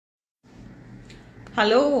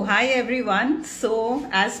Hello, hi everyone. So,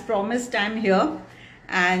 as promised, I'm here,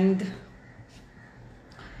 and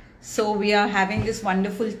so we are having this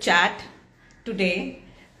wonderful chat today,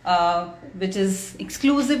 which is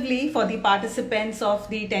exclusively for the participants of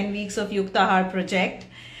the 10 weeks of Yuktahar project.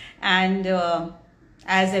 And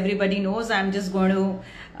as everybody knows, I'm just going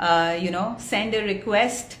to, send a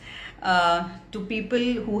request to people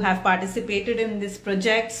who have participated in this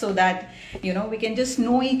project so that we can just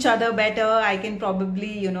know each other better. I can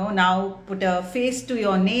probably now put a face to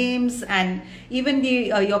your names, and even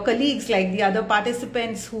the your colleagues, like the other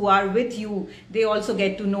participants who are with you, they also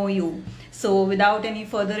get to know you. So without any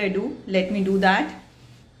further ado, let me do that.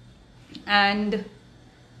 And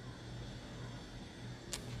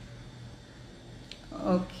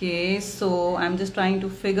okay, so I'm just trying to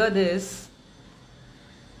figure this.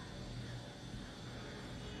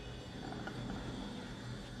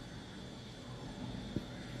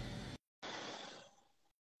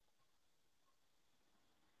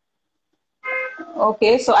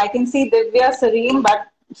 Okay, so I can see Divya Serene, but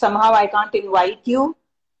somehow I can't invite you.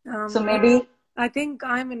 So Um, I, maybe, I think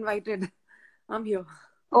I'm invited. I'm here.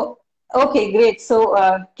 oh, okay, great. So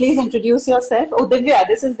please introduce yourself. Oh, Divya,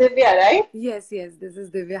 this is Divya, right? Yes, this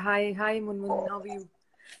is Divya. Hi, Munmun. How are you?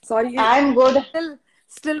 Sorry, I'm good.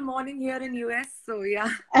 still morning here in US. So yeah,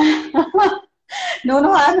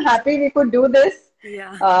 No, I'm happy we could do this.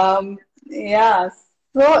 yeah, Yeah.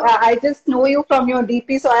 So I just know you from your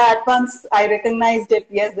DP, so I at once I recognized it.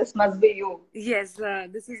 Yes, this must be you. yes.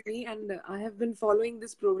 This is me, and I have been following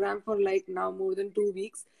this program for like now more than 2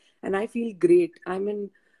 weeks, and I feel great.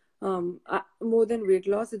 More than weight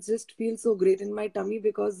loss. It just feels so great in my tummy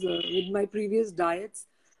because with my previous diets,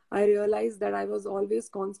 I realized that I was always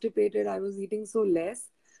constipated. I was eating so less,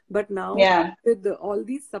 but now Yeah. with all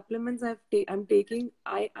these supplements I'm taking,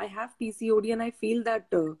 I have PCOD, and I feel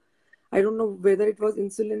that I don't know whether it was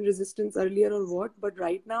insulin resistance earlier or what, but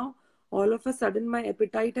right now all of a sudden my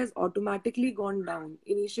appetite has automatically gone down.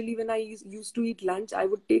 Initially, when I used to eat lunch, I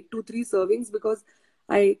would take 2-3 servings because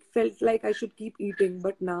I felt like I should keep eating.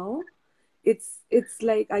 But now it's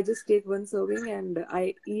like I just take one serving and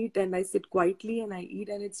I eat and I sit quietly and I eat,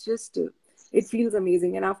 and it's just it feels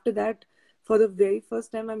amazing. And after that, for the very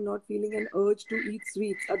first time, I'm not feeling an urge to eat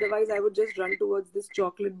sweets. Otherwise, I would just run towards this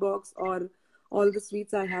chocolate box or all the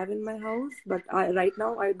sweets I have in my house. But right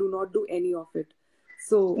now, I do not do any of it.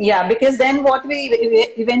 So Yeah, because then what we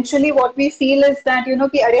eventually what we feel is that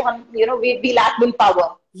कि अरे हम we lack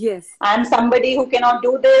willpower. yes, I'm somebody who cannot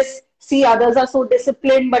do this. See, others are so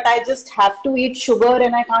disciplined, but I just have to eat sugar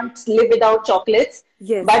and I can't live without chocolates.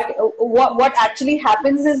 yes, But what actually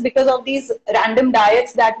happens is because of these random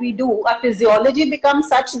diets that we do, our physiology becomes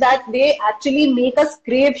such that they actually make us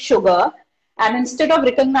crave sugar. And instead of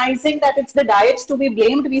recognizing that it's the diets to be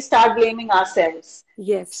blamed, we start blaming ourselves.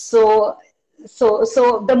 yes, So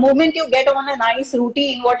the moment you get on a nice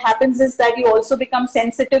routine, what happens is that you also become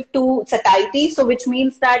sensitive to satiety. So which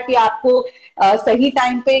means that कि आपको सही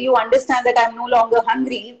time पे you understand that I'm no longer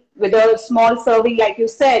hungry with a small serving, like you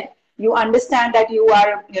said. You understand that you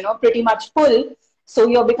are pretty much full. So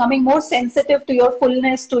you're becoming more sensitive to your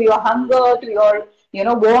fullness, to your hunger, to your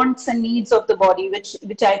wants and needs of the body,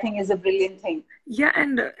 which I think is a brilliant thing. yeah.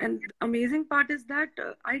 And the amazing part is that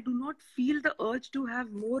I do not feel the urge to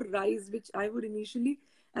have more rice, which I would initially.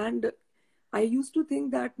 And I used to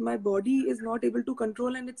think that my body is not able to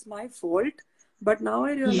control and it's my fault. But now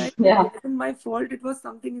I realize it Yeah, wasn't my fault. It was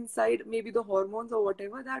something inside, maybe the hormones or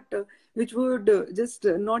whatever, that which would just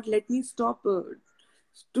not let me stop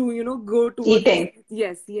to go towards this. eating.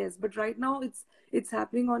 Yes, but right now it's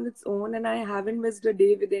happening on its own, and I haven't missed a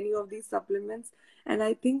day with any of these supplements. And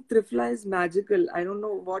I think Tripla is magical. I don't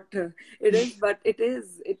know what it is, but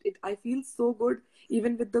it I feel so good.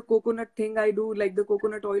 Even with the coconut thing I do, like the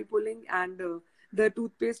coconut oil pulling, and the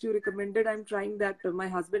toothpaste you recommended, I'm trying that. My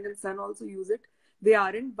husband and son also use it. They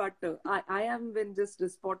aren't, but I am been just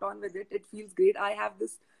spot on with it. It feels great. I have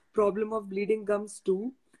this problem of bleeding gums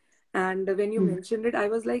too, and when you mentioned it, I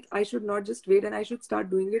was like, I should not just wait and I should start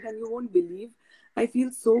doing it. And you won't believe, I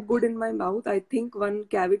feel so good in my mouth. I think one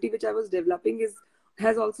cavity which I was developing is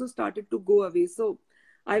has also started to go away. So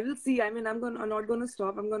I will see. I mean, I'm not gonna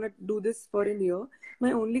stop. I'm gonna do this for a year.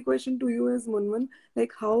 My only question to you is, Munman,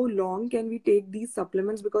 like how long can we take these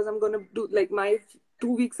supplements? Because I'm gonna do like my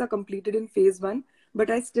 2 weeks are completed in phase 1, but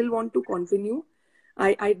I still want to continue.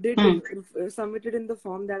 I did Hmm. submitted in the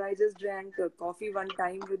form that I just drank coffee one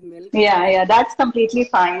time with milk. Yeah, that's completely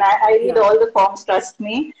fine. I read Yeah, all the forms, trust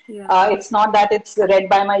me. yeah, It's not that it's read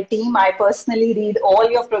by my team. I personally read all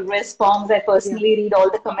your progress forms. I yeah, personally read all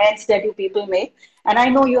the comments that you people make. And I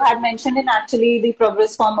know you had mentioned in actually the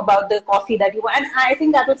progress form about the coffee that you, and I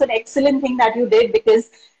think that was an excellent thing that you did,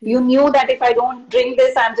 because you Yeah. knew that if I don't drink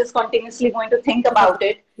this, I'm just continuously going to think Yeah. about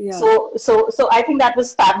it. Yeah. So I think that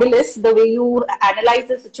was fabulous, the way you analyzed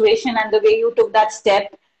the situation and the way you took that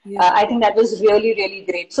step. Yeah. I think that was really, really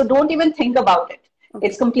great. So don't even think about it.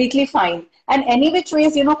 It's Okay. completely fine. And any which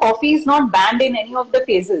ways, coffee is not banned in any of the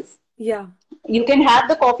phases. Yeah. You can have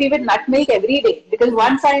the coffee with nut milk every day, because Yeah.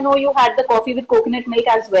 once I know you had the coffee with coconut milk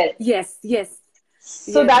as well. Yes. Yes.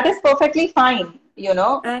 So Yes. that is perfectly fine.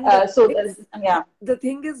 And Yeah. the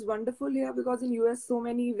thing is wonderful here because in US so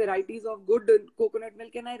many varieties of good coconut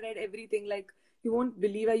milk, and I read everything. Like, you won't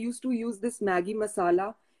believe, I used to use this Maggi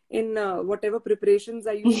masala in whatever preparations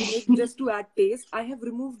I used to make just to add taste. I have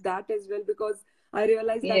removed that as well because I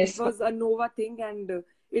realized that it Yes. was a Nova thing, and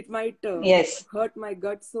it might Yes. hurt my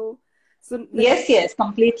gut. So the Yes. next Yes.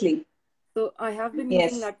 Completely. so I have been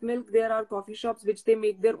using Yes. nut milk. There are coffee shops which they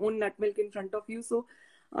make their own nut milk in front of you. So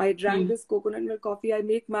I drank Hmm. this coconut milk coffee. I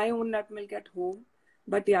make my own nut milk at home.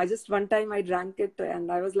 But yeah, just one time I drank it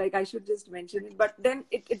and I was like, I should just mention it. But then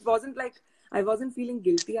it wasn't like I wasn't feeling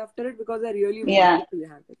guilty after it because I really Yeah. wanted to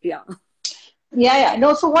have it. Yeah. Yeah, yeah.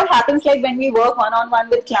 No, so what happens, like when we work one-on-one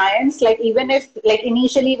with clients, like even if like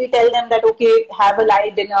initially we tell them that, okay, have a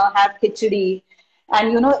light dinner, have khichdi,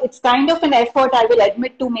 and it's kind of an effort, I will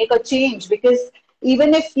admit, to make a change, because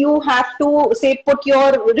even if you have to say put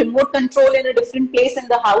your remote control in a different place in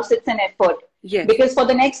the house, it's an effort. Yes. Because for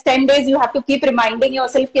the next 10 days, you have to keep reminding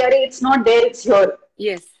yourself, "Arey, it's not there, it's here."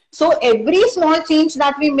 Yes. So every small change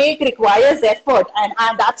that we make requires effort,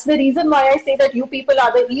 and that's the reason why I say that you people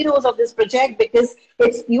are the heroes of this project, because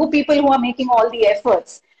it's you people who are making all the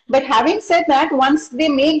efforts. But having said that, once they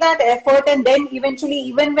make that effort, and then eventually,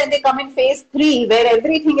 even when they come in phase three, where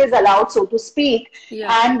everything is allowed, so to speak,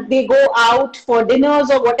 Yeah. and they go out for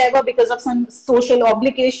dinners or whatever because of some social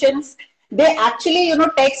obligations, they actually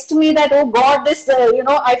text me that, oh God, this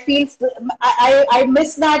I feel I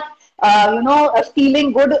miss that a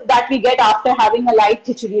feeling good that we get after having a light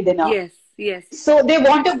khichdi dinner. Yes. Yes. So they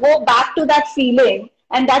want to go back to that feeling,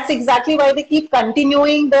 and that's exactly why they keep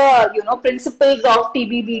continuing the principles of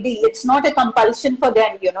TBBD. It's not a compulsion for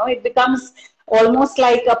them. It becomes almost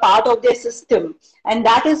like a part of their system, and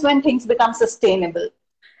that is when things become sustainable.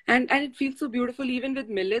 And it feels so beautiful even with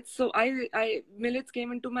millets. So I millets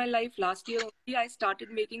came into my life last year only. I started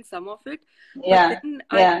making some of it, but Yeah, then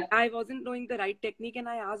yeah, I wasn't knowing the right technique, and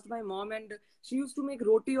I asked my mom, and she used to make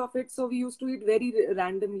roti of it, so we used to eat very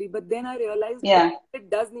randomly. But then I realized that yeah, it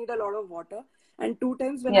does need a lot of water, and two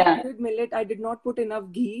times when I yeah, made millet, I did not put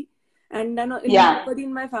enough ghee, and then yeah. nobody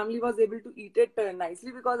in my family was able to eat it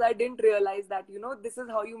nicely because I didn't realize that this is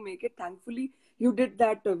how you make it. Thankfully you did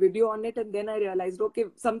that video on it, and then I realized, okay,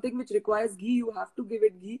 something which requires ghee, you have to give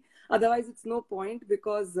it ghee, otherwise it's no point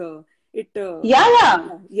because it Yeah,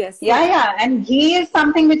 yeah. yes. So Yeah, yeah. And ghee is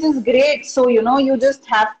something which is great. So, you just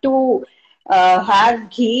have to have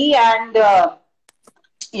ghee, and,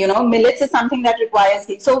 millets is something that requires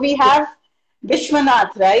ghee. So we yeah. have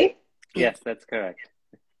Vishwanath, right? Yeah. Yes, that's correct.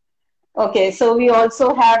 Okay. So we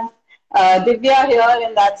also have Divya here,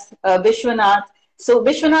 and that's Vishwanath. So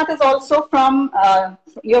Vishwanath is also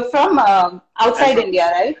you're from I'm outside from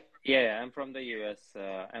India, right? Yeah, I'm from the US.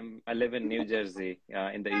 I live in New Jersey,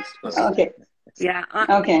 in the East Coast. Okay. Yeah,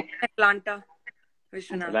 Okay. Atlanta, Well,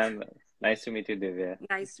 Vishwanath. nice to meet you, Divya.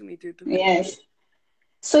 Nice to meet you too. Yes.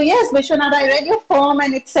 So yes, Vishwanath, I read your form,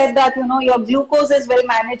 and it said that your glucose is well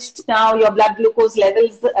managed now. Your blood glucose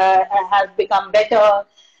levels have become better.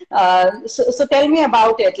 So tell me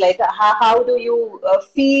about it. Like how do you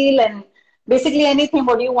feel, and basically anything.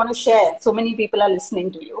 What do you want to share? So many people are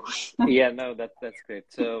listening to you. Yeah, no, that's great.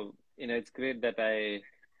 So, it's great that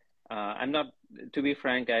I'm not, to be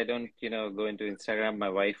frank, I don't, go into Instagram. My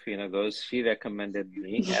wife, goes, she recommended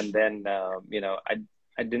me. And then,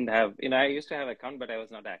 I didn't have, I used to have account, but I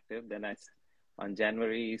was not active. Then on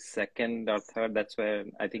January 2nd or 3rd, that's where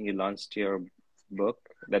I think you launched your book.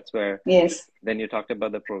 That's where Yes. then you talked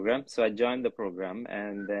about the program. So I joined the program,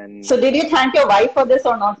 and then, So did you thank your wife for this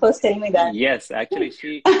or not? First, tell me that. yes, actually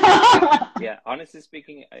yeah, honestly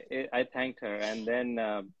speaking, I thanked her. And then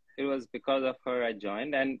it was because of her I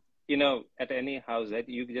joined. And, at any house, right,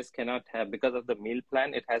 you just cannot have, because of the meal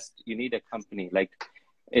plan, you need a company. Like,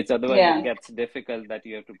 otherwise it Yeah. gets difficult that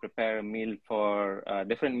you have to prepare a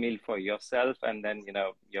different meal for yourself, and then,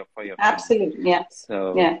 for your family. Absolutely. Yeah.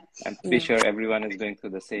 So Yeah. I'm pretty Yeah. sure everyone is going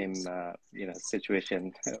through the same,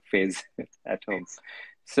 situation phase at home.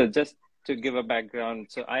 So just to give a background,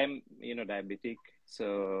 so I'm, diabetic.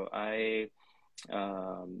 So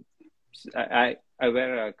um, I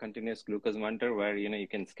wear a continuous glucose monitor where, you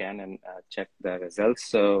can scan and check the results.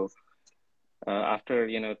 So after,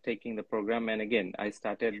 taking the program, and again, I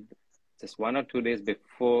started just 1 or 2 days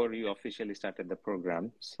before you officially started the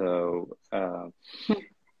program. So,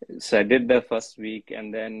 so I did the first week,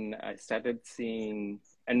 and then I started seeing,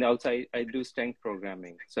 and also I do strength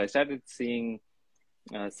programming. So I started seeing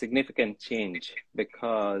significant change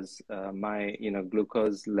because my,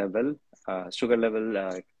 glucose level, sugar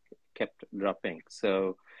level kept dropping.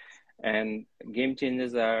 So, and game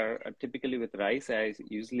changers are typically with rice. I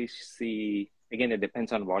usually see, again, it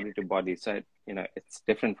depends on body to body. So, it's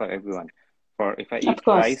different for everyone. For if I eat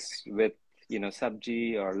rice with,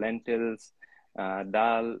 sabji or lentils,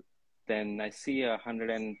 dal, then I see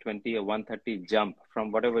 120 or 130 jump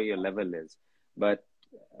from whatever your level is. But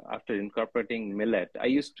after incorporating millet, I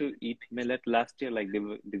used to eat millet last year, like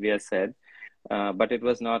Divya said, but it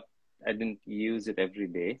was not, I didn't use it every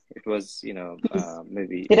day. It was,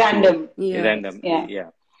 maybe random. Random. Yeah.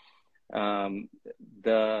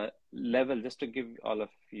 The level, just to give all of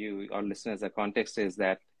you, our listeners, a context, is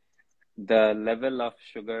that the level of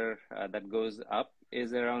sugar that goes up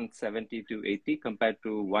is around 70 to 80 compared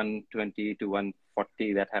to 120 to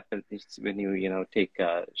 140 that happens when you take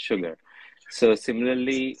sugar. So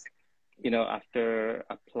similarly, after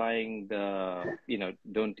applying the,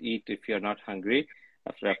 don't eat if you're not hungry,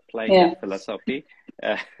 after applying that philosophy,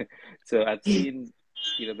 so I've seen,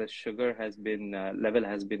 the sugar has been, level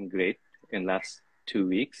has been great in last 2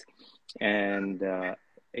 weeks. And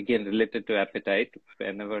again, related to appetite,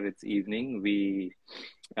 whenever it's evening, we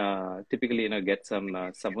typically, get some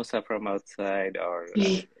samosa from outside, or,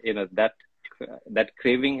 that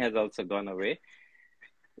craving has also gone away.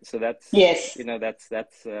 So that's,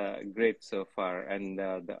 that's great so far. And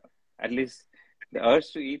at least the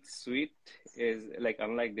urge to eat sweet is, like,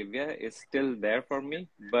 unlike Divya, is still there for me,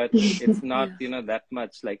 but it's not, that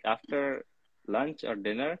much. Like after lunch or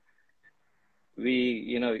dinner, we,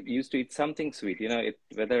 used to eat something sweet,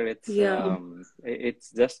 whether it's,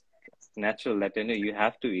 it's just natural that, you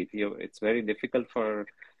have to eat. It's very difficult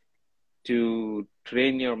to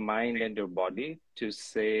train your mind and your body to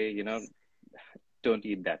say, don't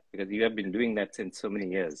eat that, because you have been doing that since so many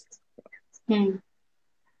years.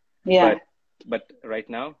 Yeah. But right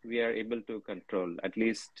now we are able to control, at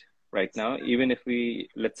least right now, even if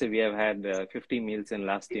let's say we have had 50 meals in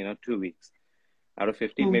last, 2 weeks. Out of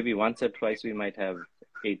 50, maybe once or twice we might have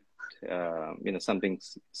ate, something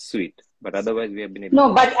sweet, but otherwise we have been able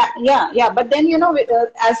to. But but then,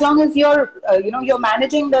 as long as you're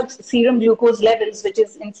managing the serum glucose levels, which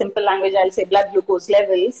is in simple language, I'll say blood glucose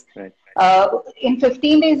levels. Right. In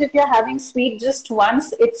 15 days, if you're having sweet just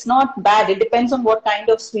once, it's not bad. It depends on what kind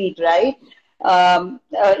of sweet, right?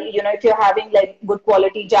 If you're having like good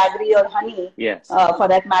quality jaggery or honey, yes, for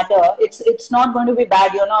that matter, it's not going to be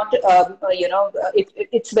bad. You're not,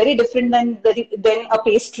 it's very different than a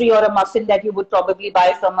pastry or a muffin that you would probably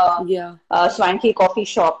buy from a swanky coffee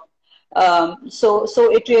shop. So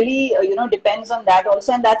it really, depends on that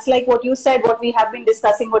also. And that's like what you said, what we have been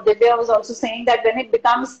discussing, what Divya was also saying, that when it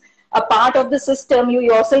becomes a part of the system, you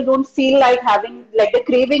yourself don't feel like having, like the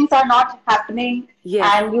cravings are not happening,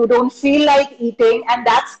 and you don't feel like eating. And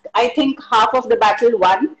that's, I think, half of the battle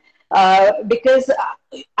won, because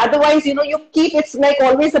otherwise, you keep, it's like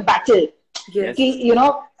always a battle. Yes.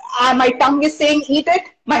 My tongue is saying eat it,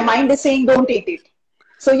 my mind is saying don't eat it.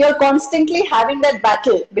 So you're constantly having that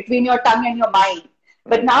battle between your tongue and your mind.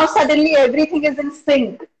 But now suddenly everything is in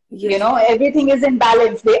sync. Everything is in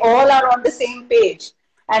balance. They all are on the same page.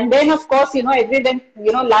 And then, of course,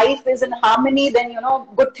 life is in harmony, then,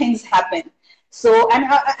 good things happen. So,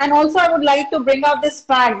 and also I would like to bring out this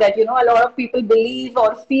fact that, a lot of people believe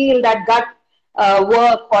or feel that gut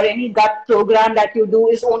work or any gut program that you do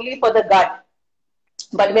is only for the gut.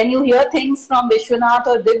 But when you hear things from Vishwanath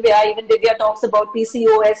or Divya, even Divya talks about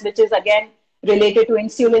PCOS, which is again related to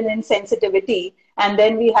insulin insensitivity. And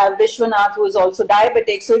then we have Vishwanath, who is also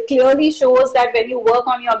diabetic. So it clearly shows that when you work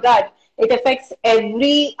on your gut, it affects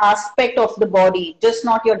every aspect of the body, just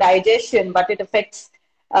not your digestion, but it affects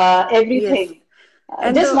everything.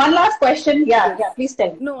 And just one last question. Yeah, please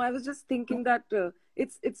tell me. No, I was just thinking that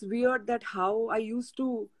it's weird that how I used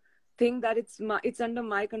to think that it's under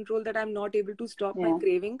my control, that I'm not able to stop my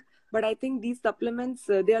craving. But I think these supplements,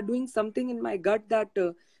 they are doing something in my gut that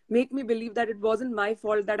make me believe that it wasn't my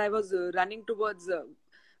fault that I was running towards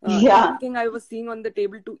everything I was seeing on the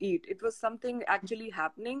table to eat. It was something actually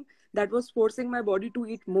happening that was forcing my body to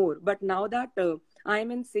eat more. But now that I am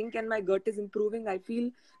in sync and my gut is improving, I feel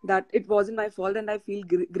that it wasn't my fault, and I feel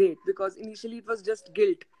great, because initially it was just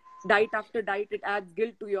guilt. Diet after diet, it adds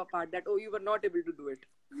guilt to your part that, oh, you were not able to do it.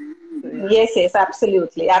 So yeah. Yes,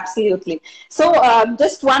 absolutely, absolutely. So,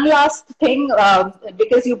 just one last thing,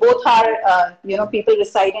 because you both are, people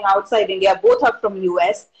residing outside India, both are from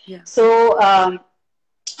US. Yeah. So,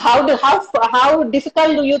 how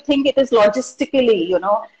difficult do you think it is logistically,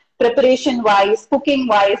 preparation wise, cooking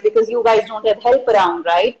wise, because you guys don't have help around,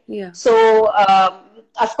 right? Yeah. So,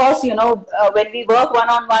 of course, when we work one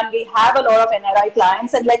on one, we have a lot of NRI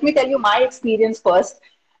clients, and let me tell you my experience first.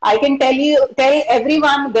 I can tell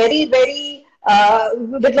everyone very, very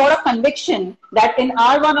with a lot of conviction that in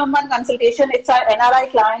our one-on-one consultation, it's our NRI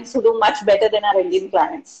clients who do much better than our Indian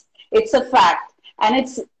clients. It's a fact, and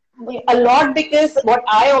it's a lot because what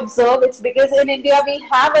I observe, it's because in India we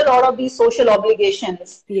have a lot of these social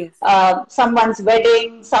obligations. Yes. Someone's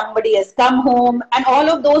wedding, somebody has come home, and all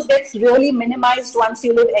of those gets really minimized once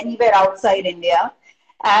you live anywhere outside India.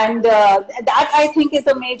 And that I think is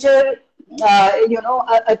a major,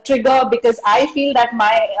 a trigger, because I feel that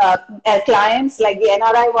my clients, like the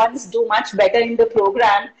NRI ones, do much better in the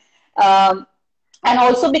program. And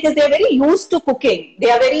also because they're very used to cooking,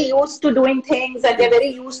 they are very used to doing things, and they're very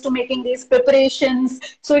used to making these preparations,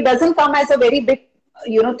 so it doesn't come as a very big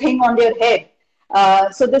thing on their head.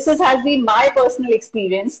 So has been my personal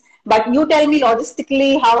experience, but you tell me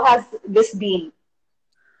logistically, how has this been?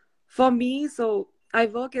 For me, so I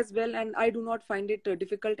work as well, and I do not find it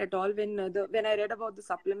difficult at all. When I read about the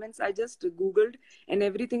supplements, I just Googled, and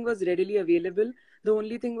everything was readily available. The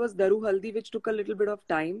only thing was Daru Haldi, which took a little bit of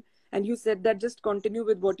time. And you said that just continue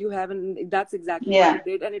with what you have, and that's exactly what I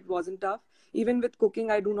did, and it wasn't tough. Even with cooking,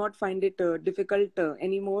 I do not find it difficult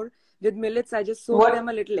anymore. With millets, I just soak them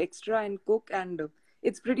a little extra and cook, and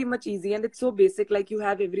it's pretty much easy, and it's so basic. Like, you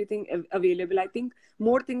have everything available. I think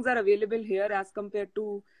more things are available here as compared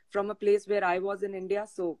to from a place where I was in India.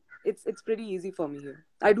 So it's pretty easy for me here.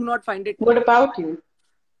 I do not find it. What about you?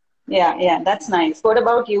 Yeah, that's nice. What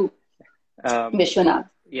about you, Vishwanath?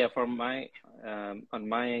 Yeah, for my on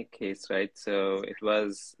my case, right? So it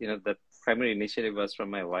was, the primary initiative was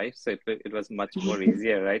from my wife, so it was much more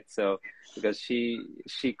easier, right? So because she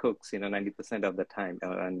cooks, 90% of the time,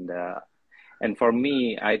 and for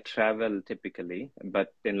me, I travel typically,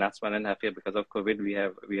 but in last 1.5 years, because of COVID, we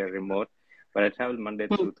are remote. But I travel Monday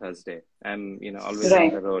through Thursday. I'm, always on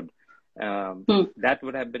the road. That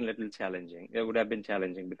would have been a little challenging. It would have been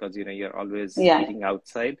challenging because, you're always eating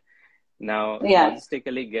outside. Now,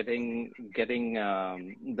 logistically getting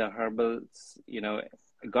the herbals,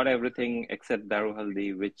 got everything except Daru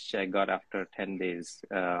Haldi, which I got after 10 days.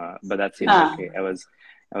 But that seems okay. I was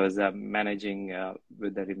managing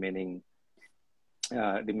with the remaining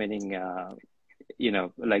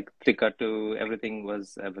like Trikatu, everything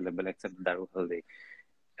was available except Daru Haldi.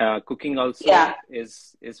 Cooking also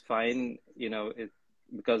is fine,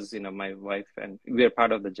 because, my wife and we are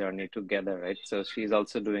part of the journey together, right? So she's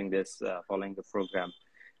also doing this, following the program.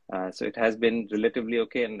 So it has been relatively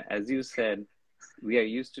okay. And as you said, we are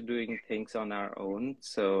used to doing things on our own.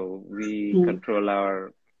 So we control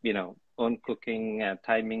our, own cooking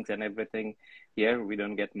timings and everything. Here, we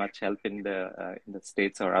don't get much help in the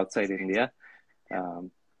States or outside India.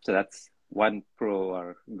 So that's one pro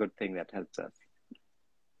or good thing that helps us.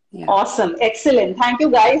 Yeah. Awesome. Excellent. Thank you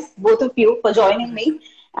guys, both of you, for joining me.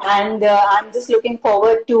 And I'm just looking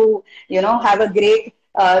forward to, have a great,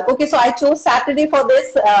 okay, so I chose Saturday for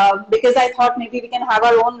this because I thought maybe we can have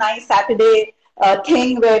our own nice Saturday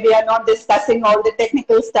thing where we are not discussing all the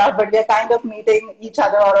technical stuff, but we are kind of meeting each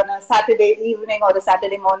other on a Saturday evening or a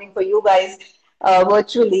Saturday morning for you guys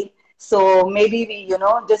virtually. So maybe we,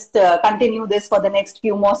 just continue this for the next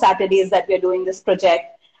few more Saturdays that we're doing this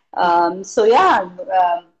project.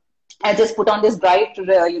 I just put on this bright,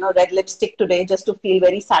 red lipstick today just to feel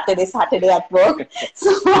very Saturday at work. We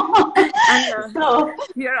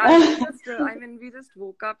just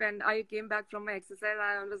woke up and I came back from my exercise.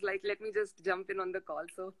 I was like, let me just jump in on the call.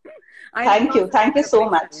 So thank you so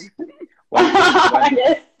much.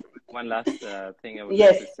 One last thing I would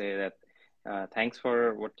like to say that thanks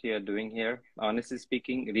for what you're doing here. Honestly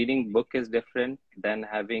speaking, reading book is different than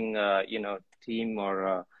having team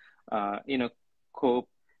or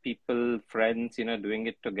people, friends, doing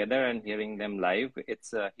it together and hearing them live.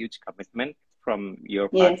 It's a huge commitment from your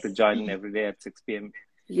part to join every day at 6 p.m.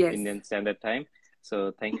 Indian Standard Time.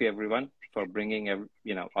 So thank you everyone for bringing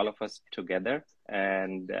all of us together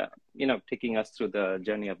and taking us through the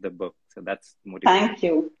journey of the book. So that's motivating. Thank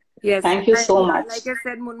you. Yes, thank you so much. Like I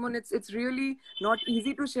said, Munmun, it's really not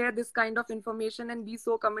easy to share this kind of information and be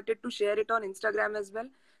so committed to share it on Instagram as well.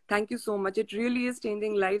 Thank you so much. It really is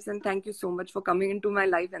changing lives, and thank you so much for coming into my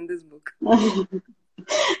life and this book.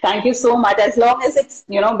 Thank you so much. As long as it's,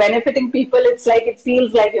 benefiting people, it's like, it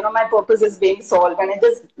feels like, my purpose is being solved, and it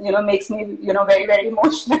just, makes me, very, very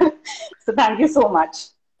emotional. So thank you so much.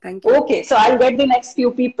 Thank you. Okay, so I'll get the next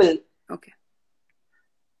few people. Okay.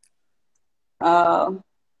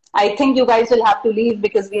 I think you guys will have to leave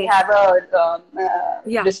because we have a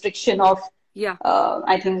Yeah. restriction of, Yeah.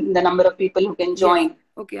 I think, the number of people who can join. Yes.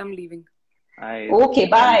 Okay, I'm leaving. Okay,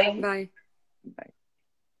 bye. Bye. Bye.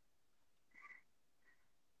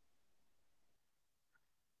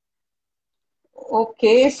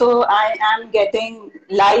 Okay, so I am getting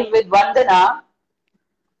live with Vandana.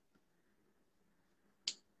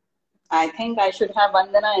 I think I should have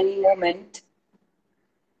Vandana any moment.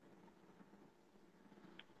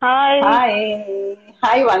 Hi, Hi.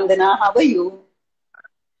 Hi, Vandana. How are you?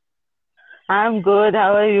 I'm good.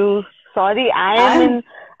 How are you? Sorry, I am I'm in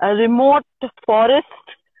a remote forest.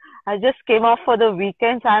 I just came off for the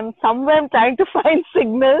weekend. So I'm somewhere I'm trying to find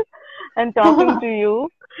signal and talking to you.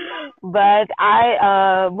 But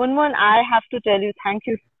Munmun, I have to tell you, thank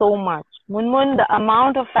you so much. Munmun, the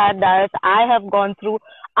amount of fat diets I have gone through,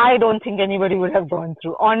 I don't think anybody would have gone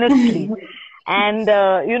through, honestly. And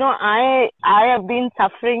I have been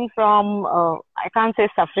suffering from I can't say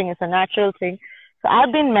suffering, it's a natural thing. So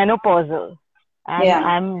I've been menopausal, and yeah.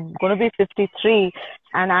 I'm going to be 53,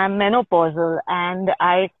 and I'm menopausal, and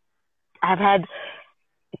I've had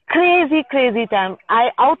crazy time.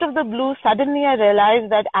 Out of the blue, suddenly I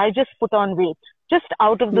realized that I just put on weight, just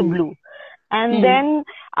out of the Hmm. blue. And Hmm. then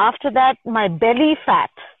after that, my belly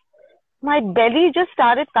just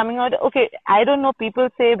started coming out. Okay, I don't know. People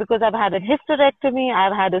say because I've had a hysterectomy,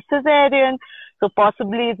 I've had a cesarean, so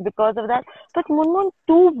possibly it's because of that. But Munmun,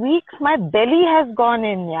 2 weeks, my belly has gone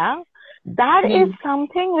in, yeah? That is Hmm.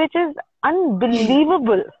 something which is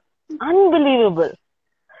unbelievable. Unbelievable.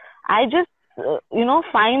 I just,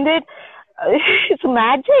 find it, it's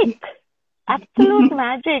magic. Absolute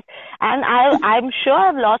magic. And I'm sure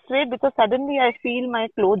I've lost weight because suddenly I feel my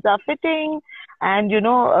clothes are fitting, and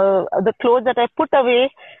the clothes that I put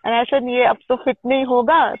away, and I said, "Ye ab to fit nahi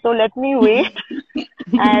hoga, so let me wait."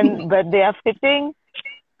 But they are fitting.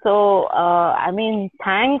 So I mean,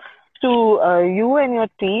 thanks to you and your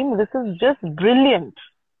team. This is just brilliant.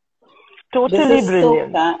 This Totally is so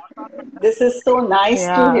brilliant. this is so nice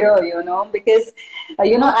to Yeah. hear, because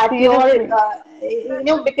No, at your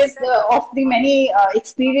seriously. because of the many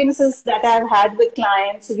experiences that I've had with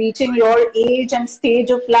clients reaching your age and stage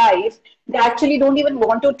of life, they actually don't even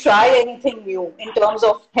want to try anything new in terms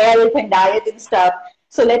of health and diet and stuff.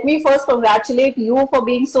 So let me first congratulate you for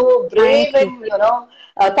being so Thank brave you.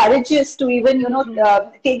 and courageous to even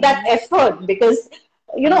take that effort, because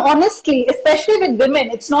honestly, especially with women,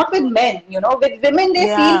 it's not with men. With women, they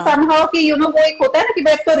feel Yeah. somehow कि वो एक होता है ना कि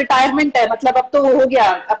भाई अब तो retirement है, मतलब अब तो हो गया,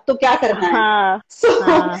 अब तो क्या करना है. हाँ, So,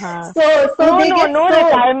 हाँ, हाँ. so No, they no, get no so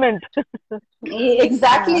retirement. Yeah,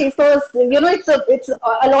 exactly. So it's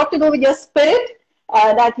a lot to do with your spirit,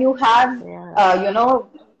 that you have yeah,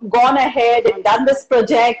 gone ahead and done this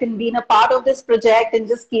project and been a part of this project and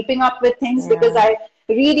just keeping up with things, because yeah, I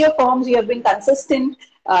read your forms. You have been consistent.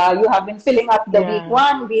 You have been filling up the week yeah,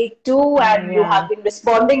 1, week 2, and you yeah, have been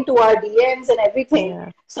responding to our DMs and everything.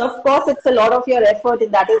 yeah. So of course it's a lot of your effort,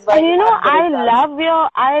 and that is why And you have the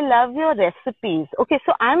results. I love your recipes. Okay,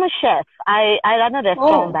 so I'm a chef. I run a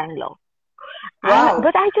restaurant in Oh, Bangalore. wow.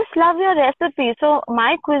 But I just love your recipe. So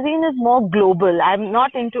my cuisine is more global. I'm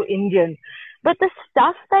not into Indian. But the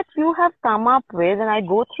stuff that you have come up with, and I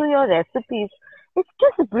go through your recipes, it's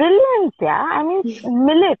just brilliant, yeah. I mean,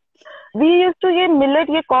 millet. We used to get millet,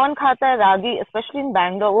 ye kaun khata hai, ragi, especially in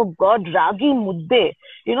Bangalore. Oh God, ragi mudde.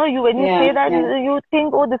 When you say Yeah, that, yeah. you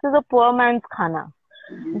think, oh, this is a poor man's khana.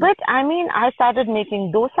 But I mean, I started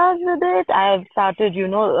making dosas with it. I've started,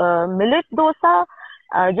 millet dosa,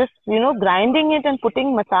 just, grinding it and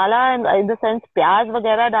putting masala and in the sense, pyaz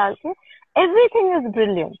vagera dal ke. Everything is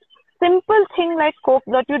brilliant. Simple thing like coke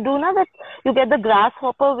that you do now, that you get the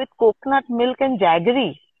grasshopper with coconut milk and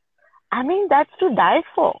jaggery. I mean, that's to die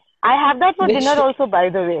for. I have that for dinner Which also, by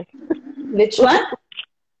the way. which one?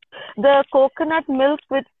 The coconut milk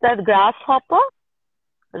with that grasshopper,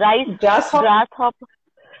 rice Grasshopper. grasshopper.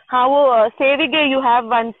 हाँ वो सेविगे you have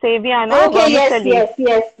one सेविया ना Okay, yes, vermicelli. yes,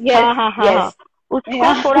 yes, हाँ yes, हाँ हाँ हाँ yes. उसको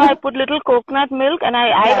Yeah, थोड़ा I put little coconut milk and I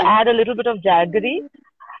yeah, add a little bit of jaggery.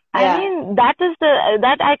 I yeah, mean that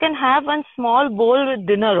I can have one small bowl with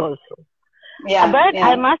dinner also. yeah, But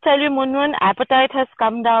I yeah. must tell you, Munmun, appetite has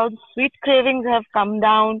come down, sweet cravings have come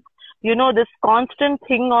down. This constant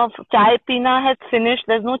thing of chai pina has finished.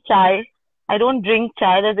 There's no chai. I don't drink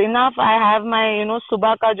chai. There's enough. I have my,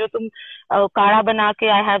 subah ka jo tum kada bana ke,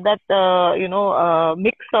 I have that,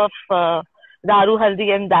 mix of daru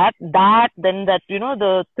haldi and then that,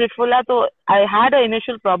 the Trifula. So I had an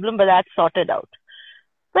initial problem, but that's sorted out.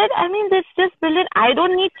 But I mean, it's just brilliant. I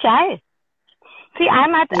don't need chai. See,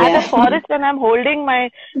 I'm at a forest and I'm holding my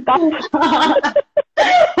cup because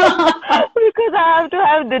I have to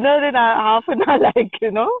have dinner in half an hour,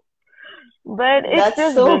 But it's That's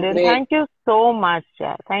just so brilliant. great. Thank you so much,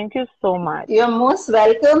 yeah. Thank you so much. You're most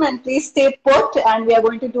welcome, and please stay put. And we are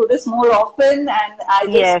going to do this more often. And I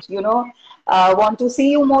Yes. just, want to see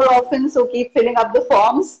you more often. So keep filling up the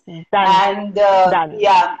forms. Done. And Done.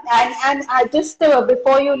 yeah, and I just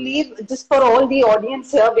before you leave, just for all the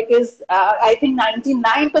audience here, because I think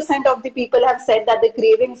 99% of the people have said that the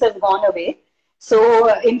cravings have gone away. So,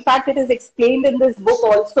 in fact, it is explained in this book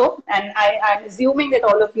also, and I'm assuming that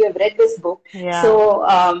all of you have read this book. Yeah. So,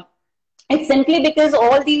 it's simply because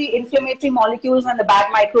all the inflammatory molecules and the bad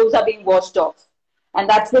microbes are being washed off. And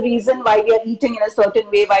that's the reason why we are eating in a certain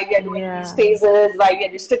way, why we are doing these phases, why we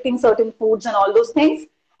are restricting certain foods and all those things.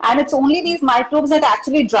 And it's only these microbes that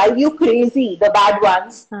actually drive you crazy, the bad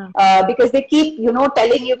ones, because they keep,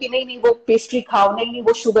 telling you, nahi, nahi, wo pastry khao, nahi, nahi,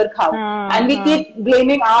 wo sugar khao. And we keep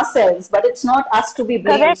blaming ourselves, but it's not us to be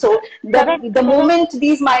blamed. Correct. So the moment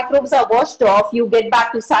these microbes are washed off, you get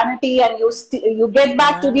back to sanity, and you get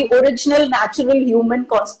back to the original natural human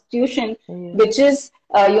constitution, which is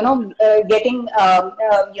getting,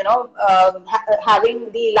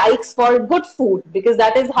 having the likes for good food, because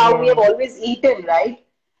that is how we have always eaten, right?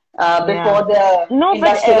 Before the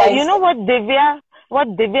industrialized. But you know what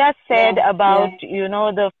Divya said about,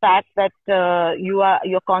 the fact that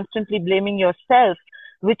you're constantly blaming yourself,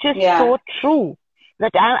 which is so true.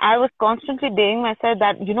 That I was constantly blaming myself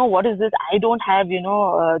that, what is this? I don't have,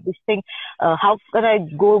 this thing. How can I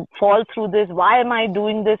fall through this? Why am I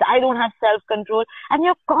doing this? I don't have self-control. And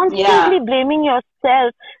you're constantly blaming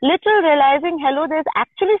yourself, little realizing, hello, there's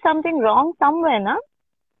actually something wrong somewhere, na?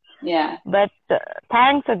 Yeah. But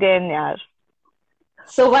thanks again, yaar.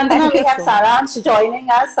 So, Vandana, we have Saransh joining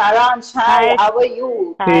us. Saransh, hi, how are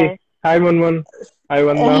you? Hey, hi, Manman. Hi,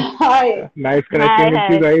 Vandana. Hi. Nice connecting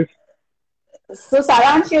with you guys. So,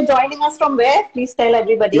 Saransh, you're joining us from where? Please tell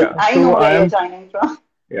everybody. Yeah, I know where you're joining from.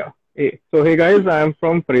 Yeah. Hey, so, hey guys, I am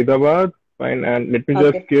from Faridabad. Fine, and let me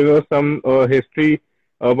just give us some history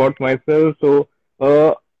about myself. So,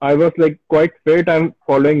 I was like quite fit. I'm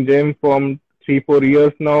following gym from 3-4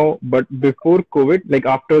 years now. But before COVID, like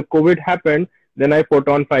after COVID happened, then I put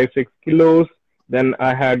on 5-6 kilos. Then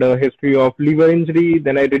I had a history of liver injury.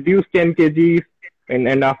 Then I reduced 10 kgs.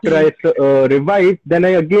 And after I revived, then I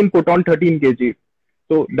again put on 13 kgs.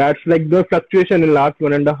 So that's like the fluctuation in last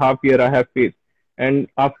 1.5 years I have faced. And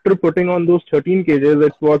after putting on those 13 kgs,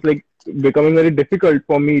 it was like becoming very difficult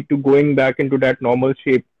for me to going back into that normal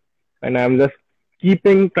shape. And I'm just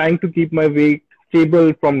trying to keep my weight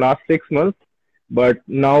stable from last 6 months. But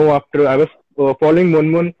now after I was following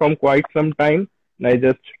Munmun from quite some time, and I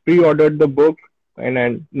just pre-ordered the book.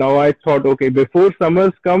 And now I thought, okay, before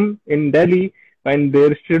summers come in Delhi, and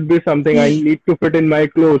there should be something I need to fit in my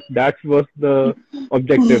clothes. That was the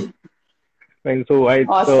objective. And so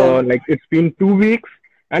like it's been 2 weeks,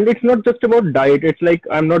 and it's not just about diet. It's like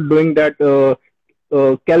I'm not doing that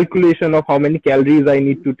calculation of how many calories I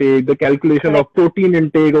need to take, the calculation of protein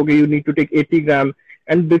intake. Okay, you need to take 80 grams.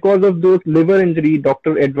 And because of those liver injury,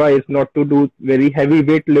 doctor advised not to do very heavy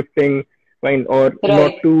weight lifting, or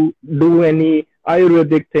not to do any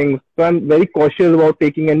Ayurvedic things. So I'm very cautious about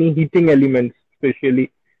taking any heating elements,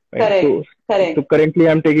 especially. So currently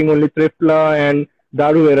I'm taking only Trifla and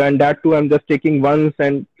Daruvera, and that too I'm just taking once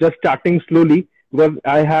and just starting slowly, because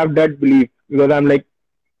I have that belief, because I'm like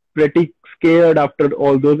pretty scared after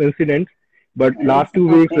all those incidents. But last 2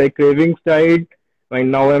 weeks, like cravings died,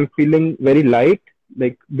 and now I'm feeling very light.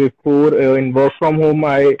 Like before in work from home,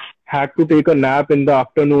 I had to take a nap in the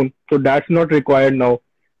afternoon, so that's not required now.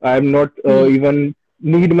 I'm not even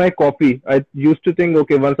need my coffee. I used to think,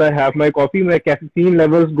 okay, once I have my coffee, my caffeine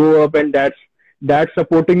levels go up, and that's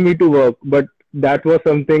supporting me to work. But that was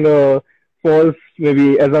something false,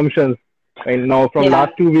 maybe assumptions. And now from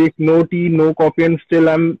last 2 weeks, no tea, no coffee, and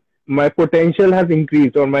still my potential has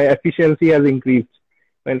increased, or my efficiency has increased.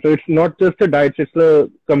 And so it's not just a diet;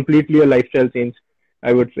 it's completely a lifestyle change,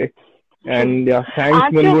 I would say. And yeah,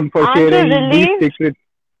 thanks Munmun for sharing these secrets.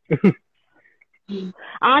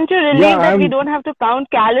 Aren't you relieved that we don't have to count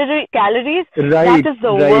calories? Right, that is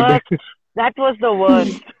the worst. That was the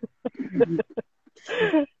worst.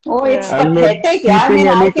 Oh, it's pathetic. Yeah, I mean,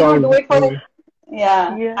 I cannot do it for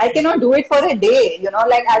I cannot do it for a day.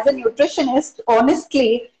 Like as a nutritionist,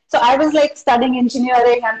 honestly. So I was like studying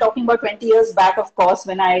engineering. I'm talking about 20 years back, of course,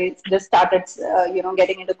 when I just started,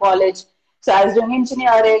 getting into college. So I was doing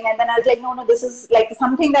engineering, and then I was like, no, this is like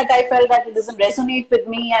something that I felt that it doesn't resonate with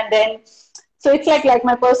me. And then, so it's like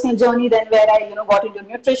my personal journey then where I, got into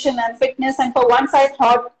nutrition and fitness. And for once I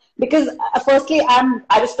thought, because firstly,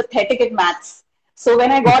 I was pathetic at maths. So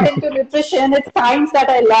when I got into nutrition, it's science that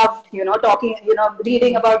I loved, talking,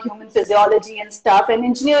 reading about human physiology and stuff. And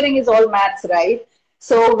engineering is all maths, right?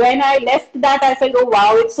 So when I left that, I felt, oh,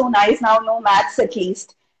 wow, it's so nice now, no maths at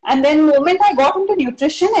least. And then the moment I got into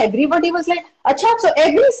nutrition, everybody was like, acha, so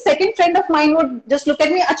every second friend of mine would just look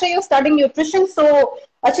at me, acha, you're studying nutrition, so,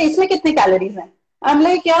 acha, isme kitne calories hain? I'm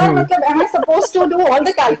like, yeah, am I supposed to do all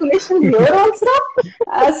the calculations here also?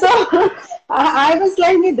 So I was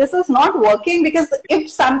like, this is not working, because if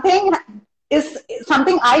something is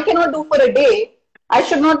something I cannot do for a day, I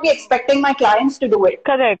should not be expecting my clients to do it.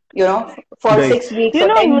 Correct. For 6 weeks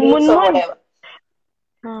or 10 weeks or whatever.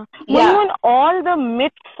 Munmun, all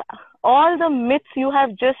the myths you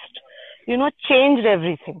have just, changed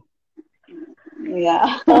everything.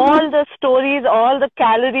 Yeah. All the stories, all the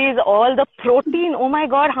calories, all the protein. Oh my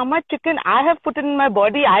God, how much chicken I have put in my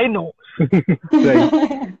body, I know.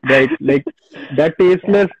 Right. Like that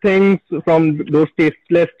tasteless things from those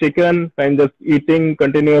tasteless chicken, and just eating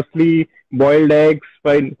continuously boiled eggs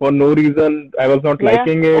for no reason. I was not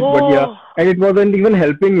liking it, but and it wasn't even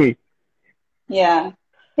helping me. Yeah.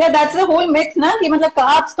 Yeah, that's the whole myth, na? Ki matlab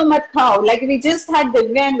carbs to mat khao. Like we just had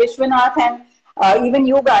Divya and Vishwanath and even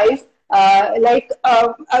you guys,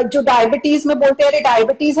 जो diabetes में बोलते हैं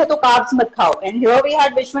diabetes है तो carbs मत खाओ. And here we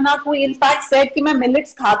had Vishwanath who in fact said कि मैं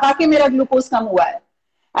millets खा के मेरा glucose कम हुआ है.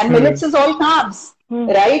 And millets is all carbs,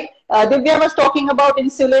 right? Divya was talking about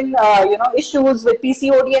insulin, issues with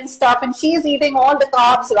PCOD and stuff, and she's eating all the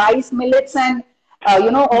carbs, rice, millets, and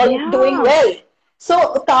all doing well.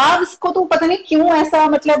 So carbs को तो पता नहीं क्यों ऐसा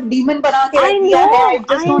मतलब demon बना के रख दिया है. I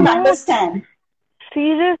just don't understand.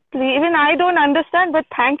 Seriously, even I don't understand, but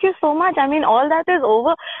thank you so much. I mean, all that is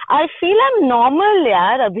over. I feel I'm normal,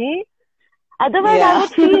 yaar, abhi. Otherwise, I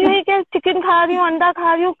would feel like chicken खा रही हूँ, अंडा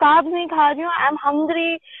खा रही हूँ, carbs नहीं खा रही हूँ, I'm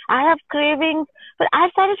hungry, I have cravings. But I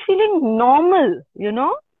started feeling normal,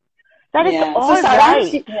 that is all so,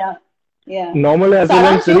 right. Yeah. Normal as well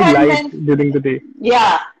as very light during the day.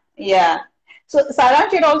 Yeah. So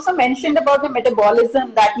Saransh had also mentioned about the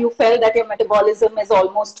metabolism, that you felt that your metabolism is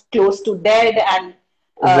almost close to dead, and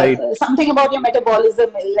something about your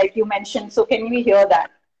metabolism, like you mentioned. So can we hear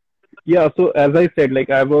that? Yeah, so as I said, like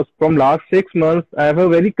I was from last 6 months, I have a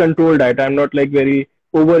very controlled diet. I'm not like very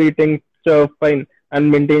overeating stuff, fine. I'm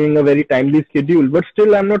maintaining a very timely schedule, but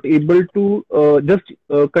still I'm not able to just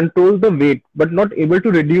control the weight, but not able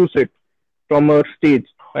to reduce it from a stage.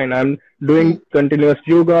 Fine, I'm doing continuous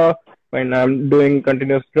yoga, fine, I'm doing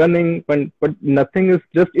continuous running, fine, but nothing is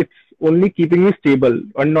it's only keeping me stable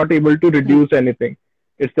and not able to reduce anything.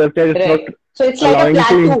 It's just that it's not. So it's like a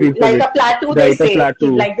plateau, a plateau. Right, a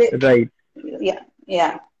plateau. Right.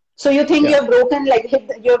 Yeah. So you think you've broken,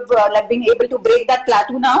 you've been able to break that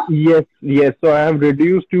plateau now? Yes. So I have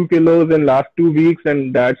reduced 2 kilos in last 2 weeks,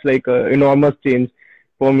 and that's like an enormous change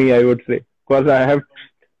for me, I would say, because I have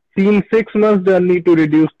seen 6 months journey to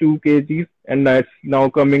reduce 2 kgs, and that's now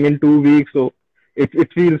coming in 2 weeks. So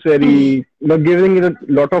it feels very, giving it a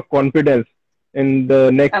lot of confidence in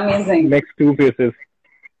the next 2 phases.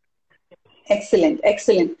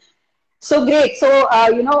 Excellent. So great. So,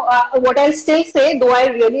 what I'll still say, though I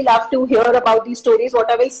really love to hear about these stories,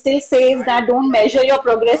 what I will still say is that don't measure your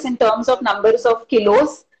progress in terms of numbers of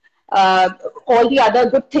kilos. All the other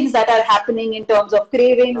good things that are happening in terms of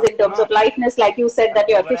cravings, in terms of lightness, like you said, that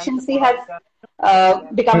your efficiency has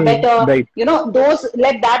become better. Right. Those,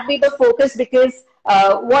 let that be the focus, because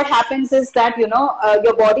what happens is that,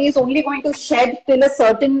 your body is only going to shed till a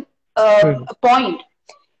certain point.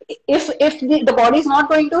 If the body is not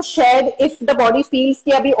going to shed, if the body feels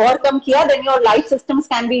कि अभी और कम किया, then your life systems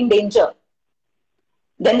can be in danger.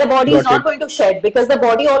 Then the body is not going to shed, because the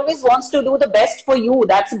body always wants to do the best for you.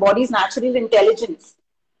 That's the body's natural intelligence.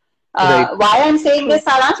 Why I'm saying this,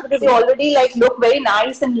 Saransh, because you already look very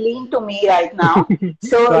nice and lean to me right now.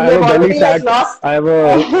 So you've already lost. I have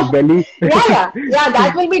a belly. Yeah.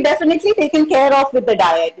 That will be definitely taken care of with the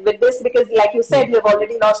diet, with this, because like you said, you've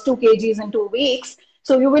already lost 2 kgs in 2 weeks.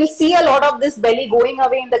 So you will see a lot of this belly going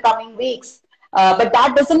away in the coming weeks. But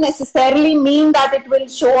that doesn't necessarily mean that it will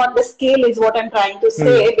show on the scale, is what I'm trying to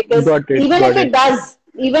say. Because even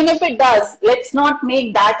if it does, let's not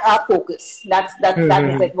make that our focus. That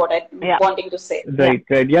is what I'm wanting to say. Right.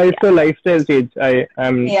 Yeah, it's a lifestyle change. I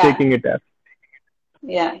am taking it as.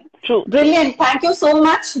 Yeah. True. Brilliant. Thank you so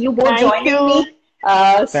much. You both joining me.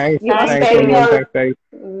 Thanks. Sparing your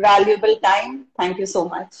valuable time. Thank you so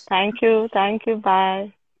much. Thank you.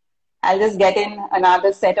 Bye. I'll just get in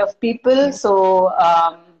another set of people. So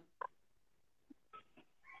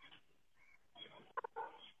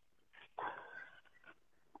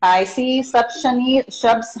I see Shabs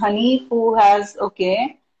Hanif who has,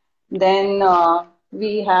 okay. Then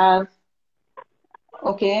we have,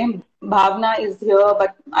 okay, Bhavna is here,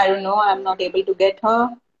 but I don't know, I'm not able to get her.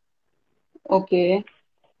 Okay.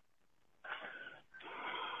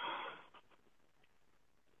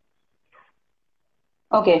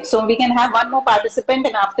 Okay, so we can have one more participant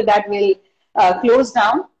and after that we'll close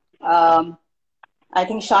down. I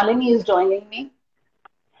think Shalini is joining me.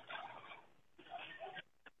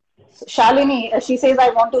 Shalini, she says, I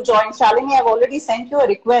want to join. Shalini, I've already sent you a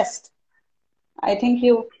request. I think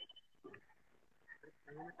you,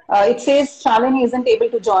 it says Shalini isn't able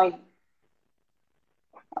to join.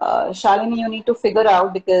 Shalini, you need to figure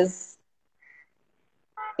out because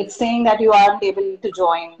it's saying that you aren't able to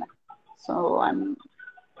join. So I'm.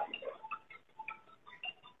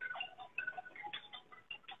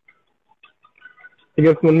 I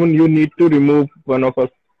guess, Munmun, you need to remove one of us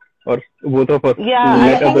or both of us. Yeah,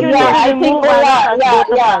 Let I think others you need join. to remove one of us, both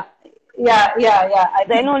of us. Yeah.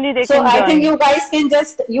 Then only they so can I join. think you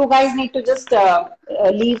guys need to just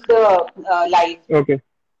leave the live. Okay.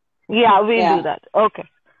 Yeah, we'll do that. Okay.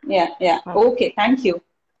 Yeah. Okay, thank you.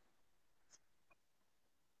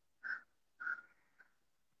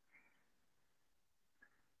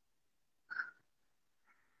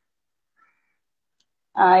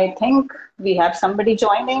 I think we have somebody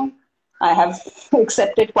joining. I have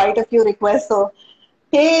accepted quite a few requests. So,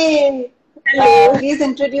 hey, please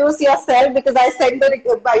introduce yourself because I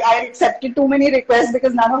accepted too many requests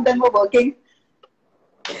because none of them were working.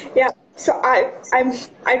 Yeah, so I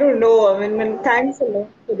don't know. Thanks a lot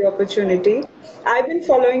for the opportunity. I've been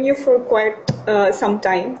following you for quite some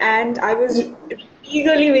time, and I was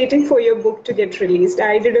eagerly waiting for your book to get released.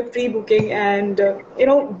 I did a pre-booking, and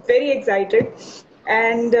very excited.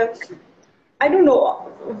 And I don't know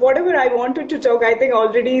whatever I wanted to talk. I think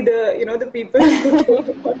already the people who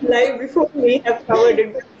came on live before me have covered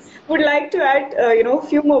it. But would like to add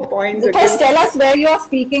few more points. First, Okay. tell us where you're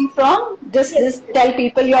speaking from. Just tell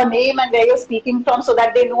people your name and where you're speaking from so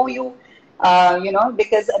that they know you.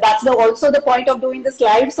 Because that's also the point of doing this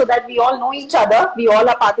live, so that we all know each other. We all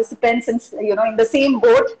are participants in in the same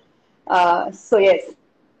boat. So yes.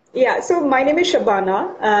 Yeah, so my name is Shabana,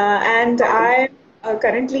 and I'm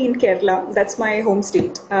currently in Kerala. That's my home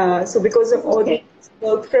state. So because of all the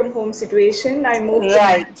work from home situation, I moved to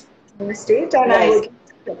my home state and I'm working.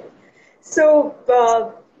 So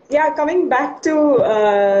coming back to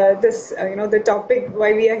this, the topic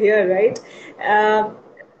why we are here, right?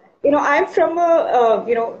 I'm from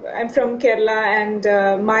I'm from Kerala, and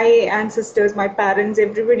my ancestors, my parents,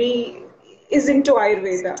 everybody is into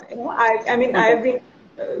Ayurveda. I've been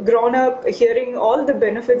grown up hearing all the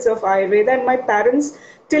benefits of Ayurveda, and my parents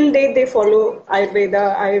till date they follow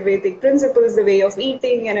Ayurveda, Ayurvedic principles, the way of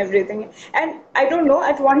eating and everything. And I don't know,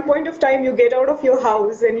 at one point of time you get out of your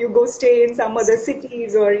house and you go stay in some other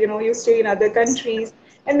cities, or you stay in other countries,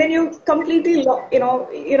 and then you completely you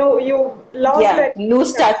lost that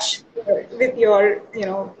lose touch with your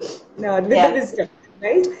with the wisdom,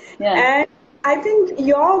 right? And I think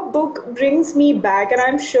your book brings me back, and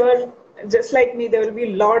I'm sure just like me there will be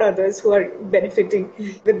a lot others who are benefiting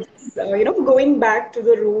with this, going back to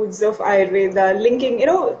the roots of Ayurveda, linking,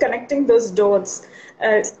 connecting those dots.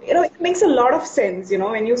 It makes a lot of sense,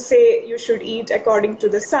 when you say you should eat according to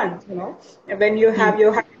the sun, when you have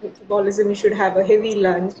your high metabolism, you should have a heavy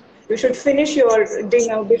lunch, you should finish your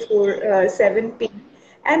dinner before 7 p.m.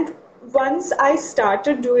 And once I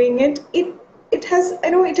started doing it, it has,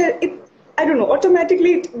 I don't know,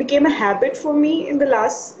 automatically it became a habit for me in the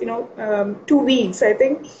last, 2 weeks. I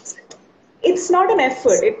think it's not an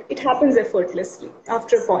effort. It happens effortlessly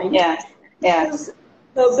after a point. Use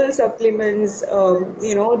herbal supplements,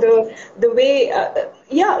 the way,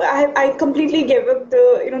 I completely gave up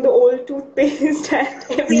the old toothpaste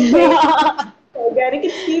and everything. Organic,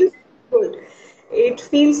 it feels good. It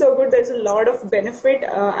feels so good. There's a lot of benefit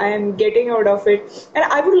I am getting out of it. And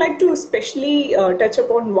I would like to especially touch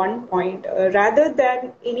upon one point. Rather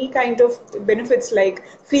than any kind of benefits like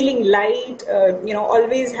feeling light,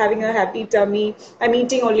 always having a happy tummy, I'm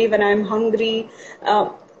eating only when I'm hungry.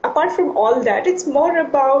 Apart from all that, it's more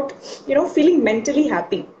about, feeling mentally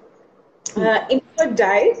happy. In a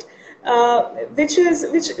diet which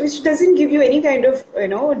doesn't give you any kind of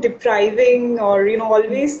depriving, or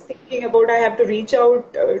always thinking about I have to reach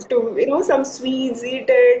out to some sweets, eat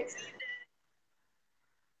it.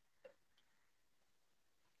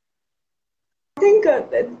 I think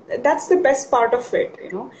that's the best part of it,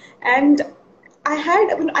 and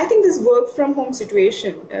I think this work from home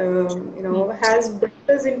situation, has brought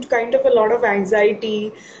us into kind of a lot of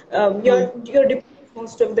anxiety. You're depressed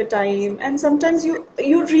most of the time, and sometimes you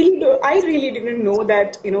really do. I really didn't know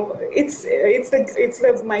that it's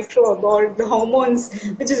the microbe or the hormones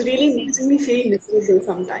which is really making me feel miserable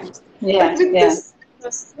sometimes. But Yeah, with yeah.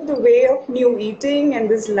 this, the way of new eating and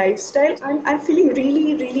this lifestyle, I'm feeling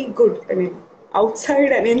really really good. I mean,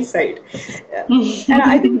 outside and inside. And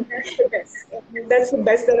I think that's the best. That's the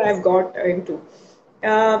best that I've got into.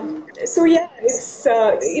 So yeah, it's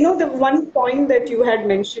the one point that you had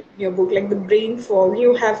mentioned in your book, like the brain fog.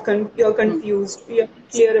 You're confused. You're not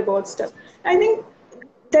clear about stuff. I think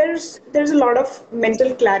there's a lot of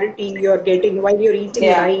mental clarity you're getting while you're eating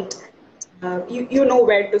Yeah. right. You know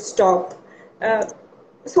where to stop. Uh,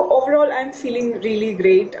 so overall, I'm feeling really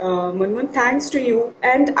great, Munmun. Thanks to you,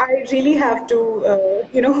 and I really have to,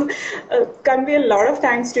 convey a lot of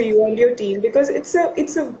thanks to you and your team because it's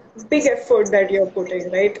a big effort that you're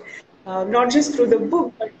putting, right? Not just through the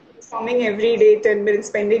book, but coming every day 10 minutes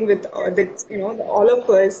spending with all of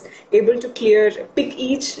us able to pick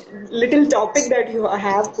each little topic that you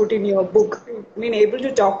have put in your book. I mean, able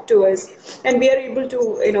to talk to us, and we are able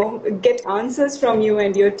to get answers from you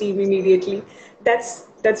and your team immediately.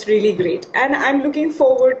 That's really great, and I'm looking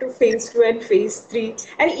forward to phase 2 and phase 3,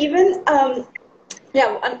 and even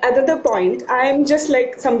yeah, another point. I'm just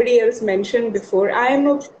like somebody else mentioned before. I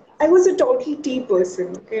was a total tea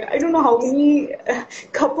person. Okay, I don't know how many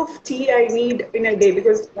cup of tea I need in a day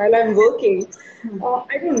because while I'm working,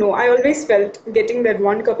 I don't know. I always felt getting that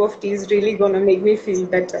one cup of tea is really gonna make me feel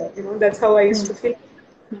better. That's how I used to feel.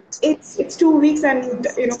 It's 2 weeks, and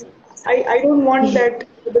I don't want that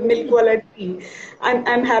the milk wala tea.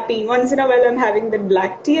 I'm happy once in a while. I'm having that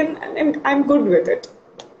black tea, and I'm good with it.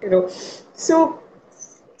 So.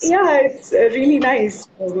 Yeah, it's really nice.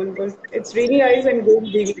 It's really nice and going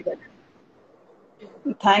really well.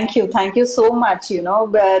 Thank you so much.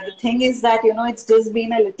 But the thing is that, it's just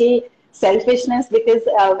been a little selfishness because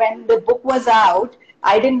when the book was out,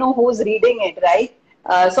 I didn't know who's reading it, right?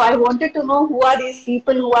 So I wanted to know who are these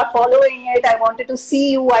people who are following it. I wanted to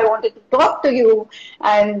see you. I wanted to talk to you.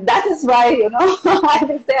 And that is why, I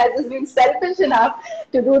will say I've just been selfish enough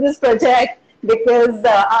to do this project because,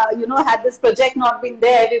 had this project not been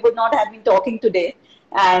there, we would not have been talking today.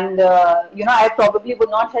 And I probably would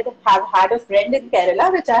not have had a friend in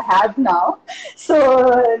Kerala, which I have now.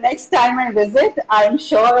 So next time I visit, I'm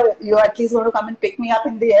sure you at least want to come and pick me up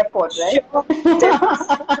in the airport, right?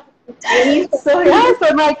 So yeah,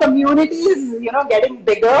 so my community is getting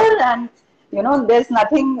bigger, and there's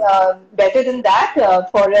nothing better than that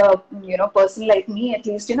for a person like me. At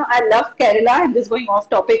least I love Kerala. I'm just going off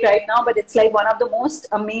topic right now, but it's like one of the most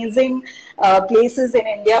amazing places in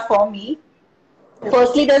India for me.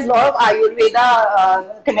 Firstly, there's a lot of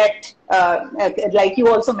Ayurveda connect, like you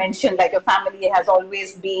also mentioned, like your family has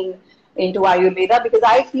always been into Ayurveda, because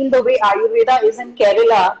I feel the way Ayurveda is in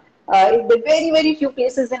Kerala, the very, very few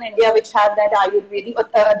places in India which have that Ayurvedic,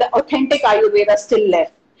 the authentic Ayurveda still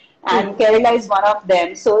left. And Kerala is one of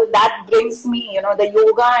them. So that brings me, the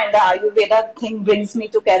yoga and the Ayurveda thing brings me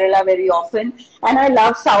to Kerala very often. And I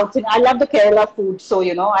love South, and I love the Kerala food. So,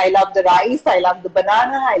 I love the rice, I love the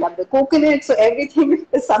banana, I love the coconut. So everything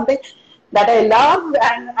is something that I love.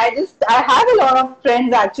 And I have a lot of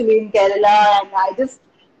friends actually in Kerala. And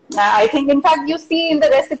I think, in fact, you see in the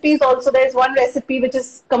recipes also, there's one recipe which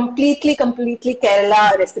is completely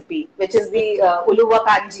Kerala recipe, which is the Uluva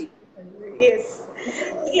Kanji. Yes,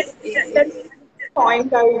 that's the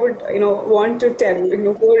point I would, want to tell,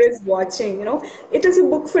 who is watching, it is a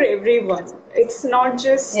book for everyone. It's not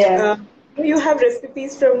just, you have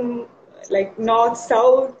recipes from like north,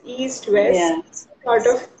 south, east, west, part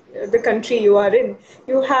of the country you are in.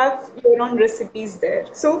 You have your own recipes there.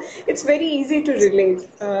 So it's very easy to relate.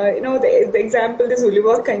 The example is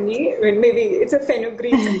Uliva Kanji, when maybe it's a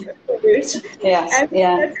fenugreek porridge.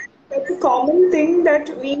 And that's a common thing that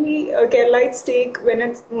we Keralites take when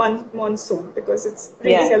it's monsoon because it's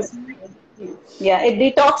really healthy. Yeah, it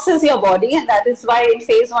detoxes your body, and that is why in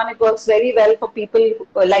phase 1 it works very well for people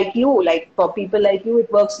like you. Like for people like you, it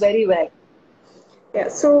works very well. Yeah,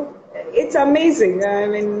 so it's amazing. I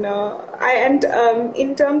mean,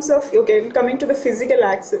 in terms of coming to the physical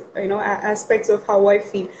aspects of how I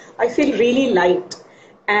feel really light,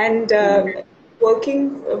 and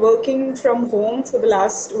working from home for the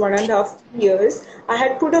last 1.5 years, I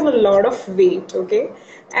had put on a lot of weight, okay?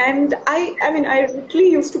 And I mean, I literally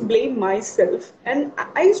used to blame myself. And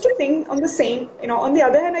I used to think on the same, on the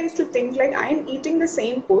other hand, I used to think like I'm eating the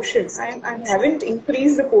same portion. I haven't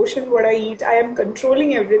increased the portion what I eat. I am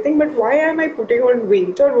controlling everything, but why am I putting on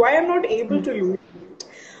weight, or why I'm not able to lose weight?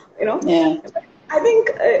 Yeah. I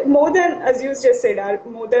think more than, as you just said,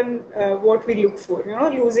 more than what we look for,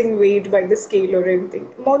 losing weight by the scale or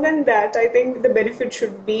anything. More than that, I think the benefit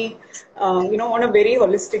should be, on a very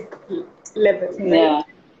holistic level, right? Yeah.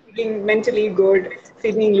 Feeling mentally good,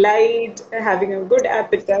 feeling light, having a good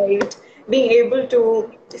appetite, being able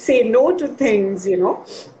to say no to things.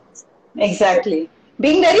 Exactly.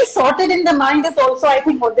 Being very sorted in the mind is also, I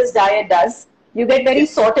think, what this diet does. You get very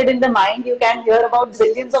sorted in the mind. You can hear about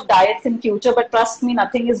zillions of diets in future, but trust me,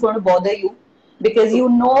 nothing is going to bother you because you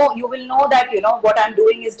will know that, what I'm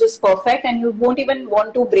doing is just perfect, and you won't even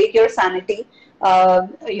want to break your sanity,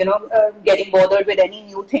 getting bothered with any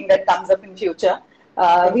new thing that comes up in future.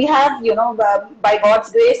 We have, by God's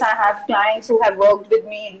grace, I have clients who have worked with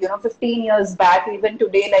me, 15 years back, even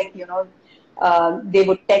today, like, they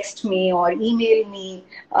would text me or email me.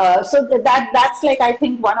 So that's like, I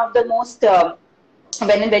think, one of the most,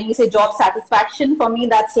 when you say job satisfaction, for me,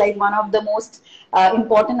 that's like one of the most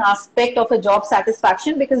important aspect of a job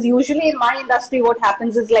satisfaction, because usually in my industry, what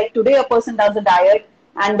happens is like today a person does a diet,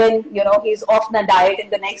 and then, he's off the diet in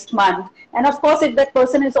the next month. And of course, if that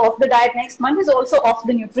person is off the diet next month, he's also off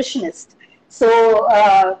the nutritionist. So,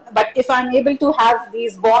 but if I'm able to have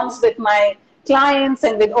these bonds with my clients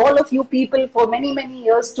and with all of you people for many, many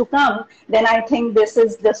years to come, then I think this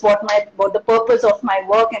is just what the purpose of my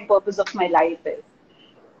work and purpose of my life is.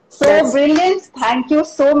 So brilliant. Thank you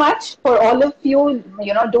so much for all of you,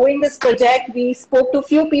 doing this project. We spoke to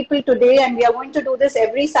few people today, and we are going to do this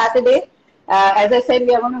every Saturday. As I said,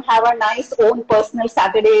 we are going to have a nice own personal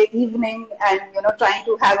Saturday evening, and, trying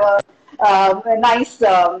to have a nice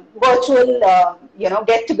virtual,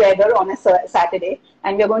 get together on a Saturday.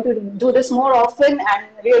 And we are going to do this more often. And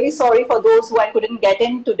really sorry for those who I couldn't get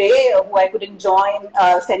in today, who I couldn't join,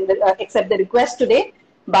 accept the request today.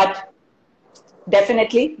 But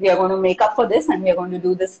definitely, we are going to make up for this, and we are going to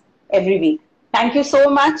do this every week. Thank you so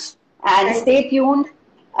much, and stay tuned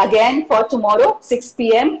again for tomorrow, 6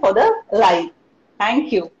 p.m. for the live.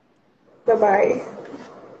 Thank you. Bye-bye.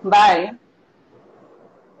 Bye.